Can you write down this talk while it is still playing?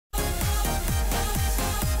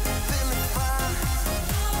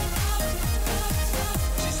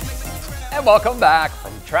And welcome back.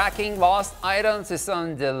 From tracking lost items to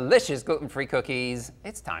some delicious gluten-free cookies,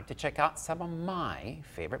 it's time to check out some of my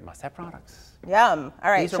favorite must-have products. Yum. All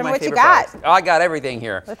right, These are show me my what you favorite got. products. I got everything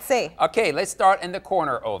here. Let's see. Okay, let's start in the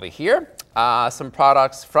corner over here. Some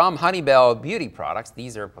products from Honeybell Beauty Products.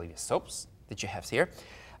 These are, I believe, soaps that you have here.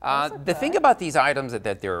 The thing about these items is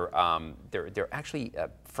that they're actually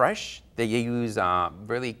fresh. They use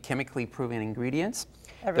really chemically proven ingredients.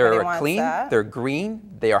 Everybody They're clean, they're green,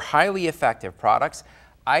 they are highly effective products.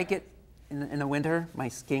 I get, in the winter, my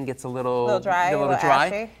skin gets a little dry.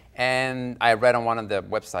 Ashy. And I read on one of the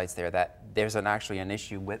websites there that there's actually an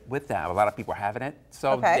issue with that. A lot of people are having it.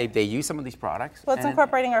 So they use some of these products. Well, it's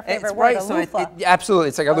incorporating our favorite word, right, a loofah. So absolutely,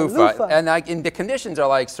 it's like a loofah. loofah. And the conditions are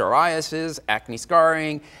like psoriasis, acne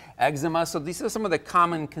scarring, eczema. So these are some of the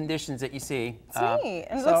common conditions that you see. Sweet.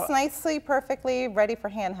 And it looks nicely, perfectly ready for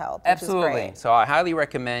handheld, which absolutely. is great. So I highly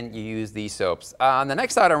recommend you use these soaps. The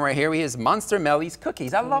next item right here is Monster Melly's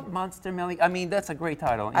Cookies. I love Monster Melly. I mean, that's a great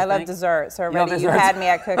title. I love dessert. So already you had me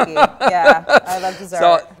at cookie. Yeah, I love dessert.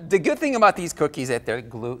 So the good thing about these cookies is that they're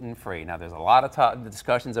gluten-free. Now, there's a lot of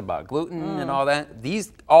discussions about gluten and all that.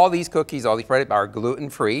 All these cookies, all these products are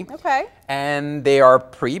gluten-free. Okay. And they are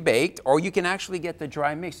pre-baked, or you can actually get the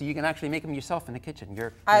dry mix. So you can actually make them yourself in the kitchen.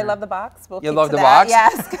 I love the box. You love the box?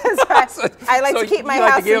 Yes, because I like to keep my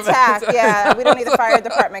house intact. Yeah, we don't need the fire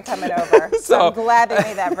department coming over. So I'm glad they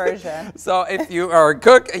made that version. So if you are a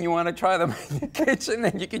cook and you want to try them in the kitchen,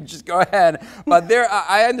 then you can just go ahead. But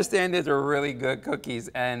I understand these are really good cookies,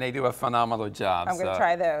 and they do a phenomenal job. I'm going to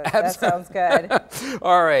try those. That sounds good.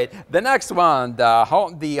 All right. The next one, the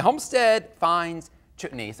Homestead Finds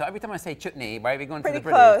chutney. So every time I say chutney, why are we going pretty to the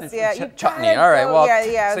British? Close, yeah. Chutney. All right. Well,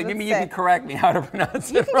 yeah, so maybe you can correct me how to pronounce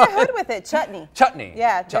it. You can get hood with it. Chutney. Chutney.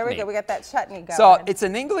 Yeah. There we go. We got that chutney going. So it's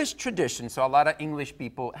an English tradition. So a lot of English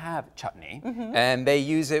people have chutney, and they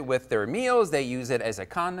use it with their meals. They use it as a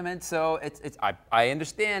condiment. So I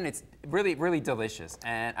understand it's really, really delicious,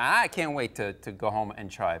 and I can't wait to go home and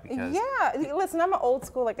try it because. Yeah. Listen, I'm an old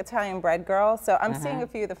school Italian bread girl, so I'm seeing a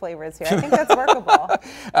few of the flavors here. I think that's workable.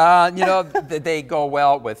 You know, they go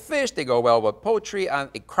well with fish. They go well with poultry.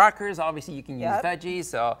 Crackers, obviously, you can use veggies.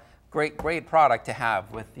 So great product to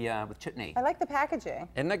have with chutney. I like the packaging.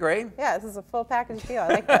 Isn't that great? Yeah, this is a full package deal. I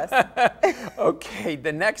like this. Okay,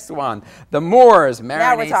 the next one, the Moore's marinade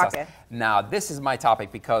now we're talking. sauce. Now this is my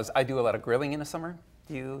topic because I do a lot of grilling in the summer.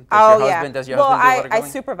 Does your husband do a lot of grilling? I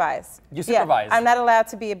supervise. You supervise? Yeah, I'm not allowed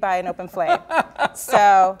to be by an open flame.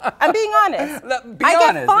 So I'm being honest.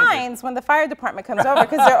 I get fines when the fire department comes over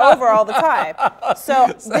because they're over all the time. So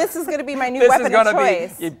this is going to be my new weapon of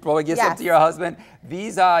choice. You probably give some to your husband.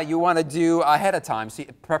 These you want to do ahead of time. See,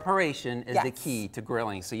 preparation is the key to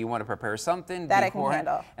grilling. So you want to prepare something that I can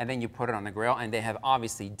handle, and then you put it on the grill, and they have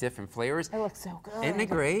obviously different flavors. It looks so good. Isn't it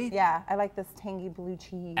great? Yeah, I like this tangy blue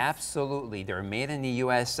cheese. Absolutely, they're made in the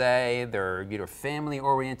USA. They're a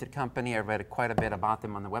family-oriented company. I read quite a bit about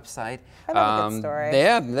them on the website. I love a good story.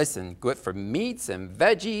 Yeah, listen, good for meats and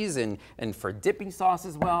veggies and for dipping sauce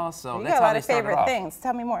as well. So you that's got a how lot they of started favorite off. things.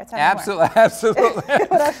 Tell me more. Absolutely.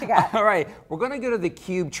 What else you got? All right, we're going to go to the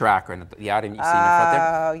cube tracker, the item you see in the front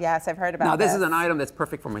there. Oh, yes, I've heard about Now, this is an item that's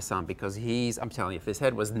perfect for my son because I'm telling you, if his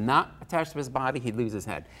head was not attached to his body, he'd lose his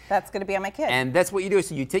head. That's going to be on my kid. And that's what you do.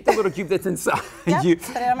 So you take the little cube that's inside, you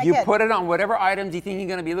put it on whatever items you think you're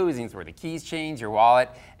going to be losing, so the keys, change, your wallet,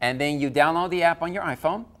 and then you download the app on your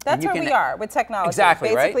iPhone. That's where we are with technology.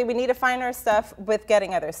 Exactly, Basically, we need to find our stuff with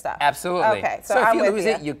getting other stuff. Absolutely. Okay, so if I'm you with lose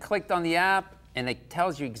you. it, you clicked on the app, and it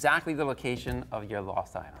tells you exactly the location of your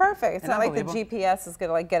lost item. Perfect. It's not like the GPS is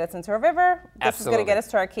going to get us into a river. This is going to get us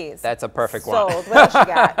to our keys. That's a perfect one. Sold. What else you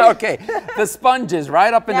got? Okay. The sponges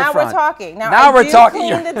right up in the front. Now we're talking. Now we're talking.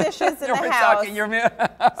 Clean the dishes in the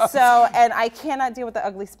house. So, and I cannot deal with the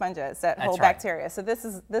ugly sponges that hold bacteria. So this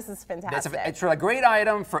is fantastic. It's a great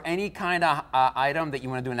item for any kind of item that you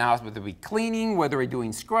want to do in the house, whether it be cleaning, whether you're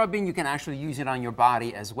doing scrubbing. You can actually use it on your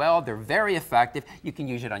body as well. They're very effective. You can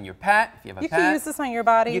use it on your pet if you have a pet. You can use this on your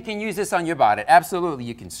body. You can use this on your body. Absolutely.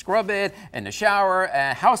 You can scrub it in the shower.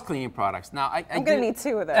 House cleaning products. Now, I'm going to need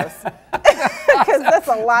 2 of those because that's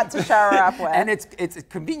a lot to shower up with. And it's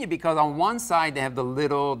convenient because on one side they have the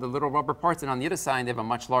little rubber parts, and on the other side they have a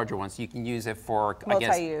much larger one, so you can use it for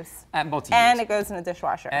multi-use. Multi-use. And it goes in a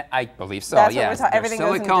dishwasher. I believe so. That's yes. what everything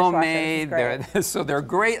goes in the silicone dishwasher. made. So they're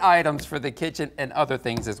great items for the kitchen and other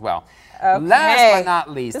things as well. Okay. Last but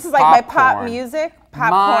not least, this is like my pop music.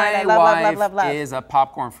 Popcorn, I love. My wife is a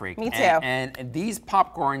popcorn freak. Me too. And these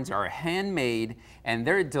popcorns are handmade, and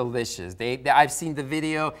they're delicious. I've seen the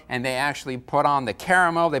video, and they actually put on the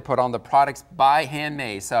caramel. They put on the products by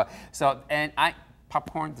handmade.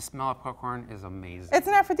 popcorn, the smell of popcorn is amazing. It's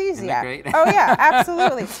an aphrodisiac. Isn't it great? Oh yeah,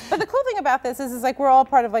 absolutely. But the cool thing about this is like we're all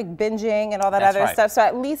part of like binging and all that other stuff. So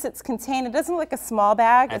at least it's contained. It doesn't look like a small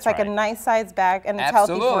bag. It's like a nice size bag, and it's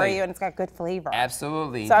healthy for you, and it's got good flavor.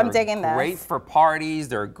 Absolutely. So I'm digging this. Great for parties.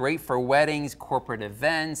 They're great for weddings, corporate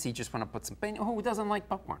events. You just want to put some. Who doesn't like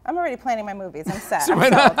popcorn? I'm already planning my movies. I'm set. I'm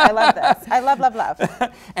sold. I love this. I love, love, love.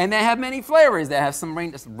 And they have many flavors. They have some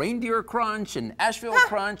reindeer crunch and Asheville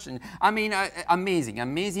crunch, and I mean, amazing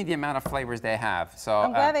the amount of flavors they have. So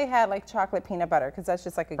I'm glad they had like chocolate peanut butter, because that's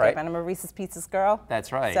just like a given. I'm a Reese's Pieces girl.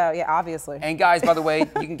 That's right. So yeah, obviously. And guys, by the way, you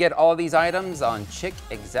can get all these items on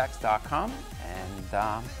chickexecs.com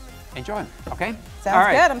and enjoy them. Okay.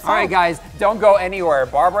 Sounds good. I'm sold. All right, guys, don't go anywhere.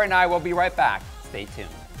 Barbara and I will be right back. Stay tuned.